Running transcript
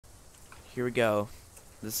Here we go.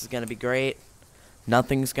 This is gonna be great.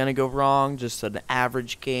 Nothing's gonna go wrong. Just an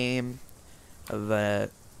average game of a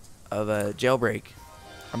jailbreak.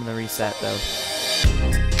 I'm gonna reset though.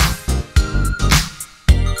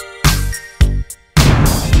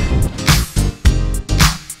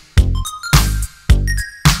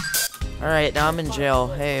 Alright, now I'm in jail.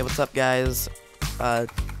 Hey, what's up, guys?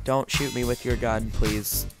 Don't shoot me with your gun,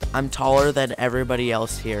 please. I'm taller than everybody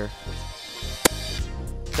else here.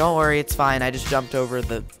 Don't worry, it's fine. I just jumped over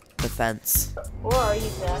the fence. Where are you,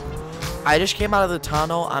 Zach? I just came out of the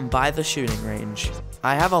tunnel. I'm by the shooting range.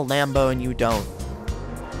 I have a Lambo and you don't.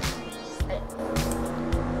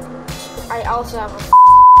 I also have a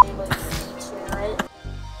Lambo,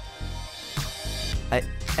 right?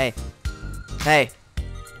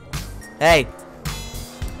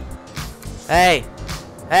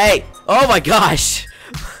 Hey. Oh my gosh.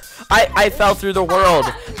 I fell through the world.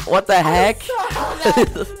 What the heck?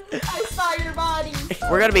 I saw your body.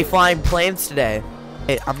 We're gonna be flying planes today.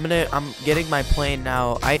 Hey, I'm getting my plane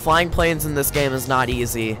now. Flying planes in this game is not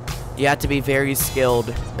easy. You have to be very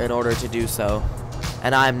skilled in order to do so.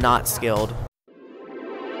 And I'm not skilled.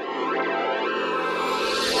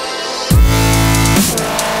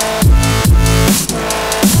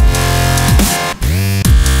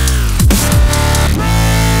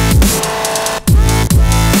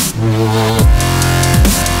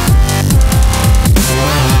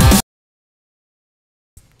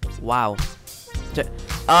 Wow.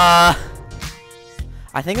 I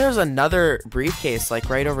think there's another briefcase, like,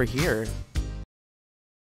 right over here.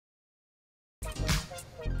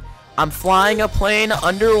 I'm flying a plane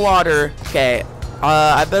underwater. Okay,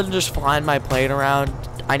 I've been just flying my plane around.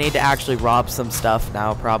 I need to actually rob some stuff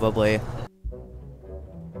now, probably.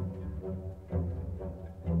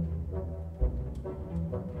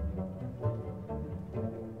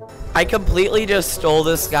 I completely just stole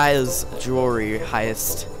this guy's jewelry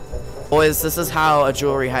heist. Boys, this is how a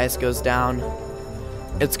jewelry heist goes down.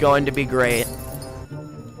 It's going to be great.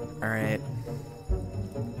 Alright.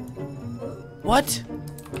 What?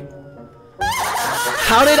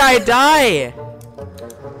 How did I die?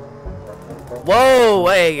 Whoa,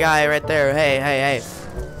 hey, guy right there. Hey.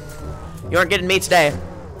 You aren't getting me today.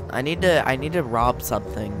 I need to rob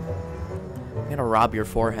something. I'm gonna rob your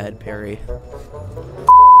forehead, Perry.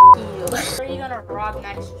 Where are you gonna rob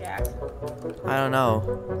next, Jack? I don't know.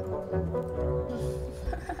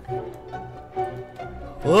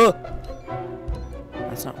 Whoa!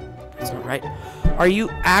 That's not right. Are you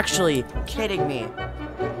actually kidding me?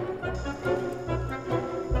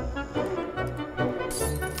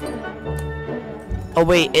 Oh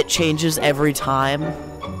wait, it changes every time?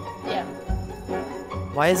 Yeah.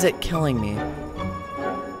 Why is it killing me?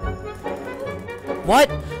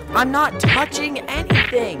 What? I'm not touching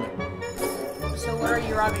anything! So what are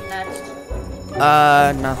you robbing next?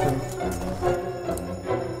 Nothing.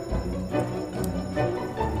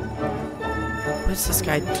 What is this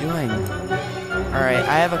guy doing? Alright,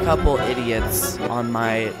 I have a couple idiots on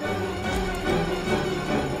my...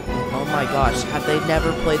 Oh my gosh, have they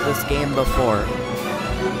never played this game before?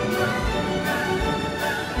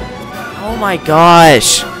 Oh my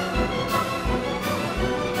gosh!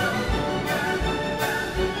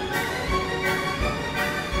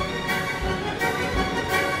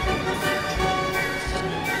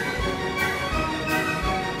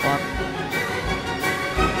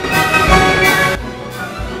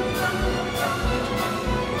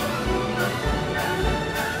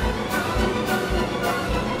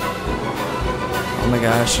 Oh my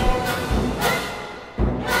gosh.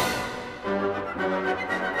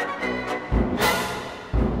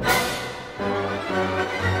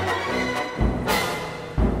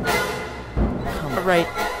 Alright,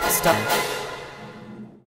 stop.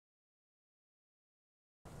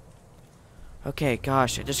 Okay,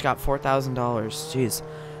 gosh, I just got $4,000. Jeez.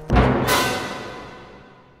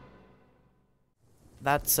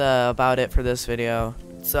 That's about it for this video.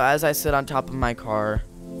 So as I sit on top of my car,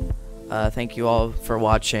 thank you all for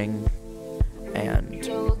watching, and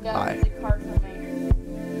bye.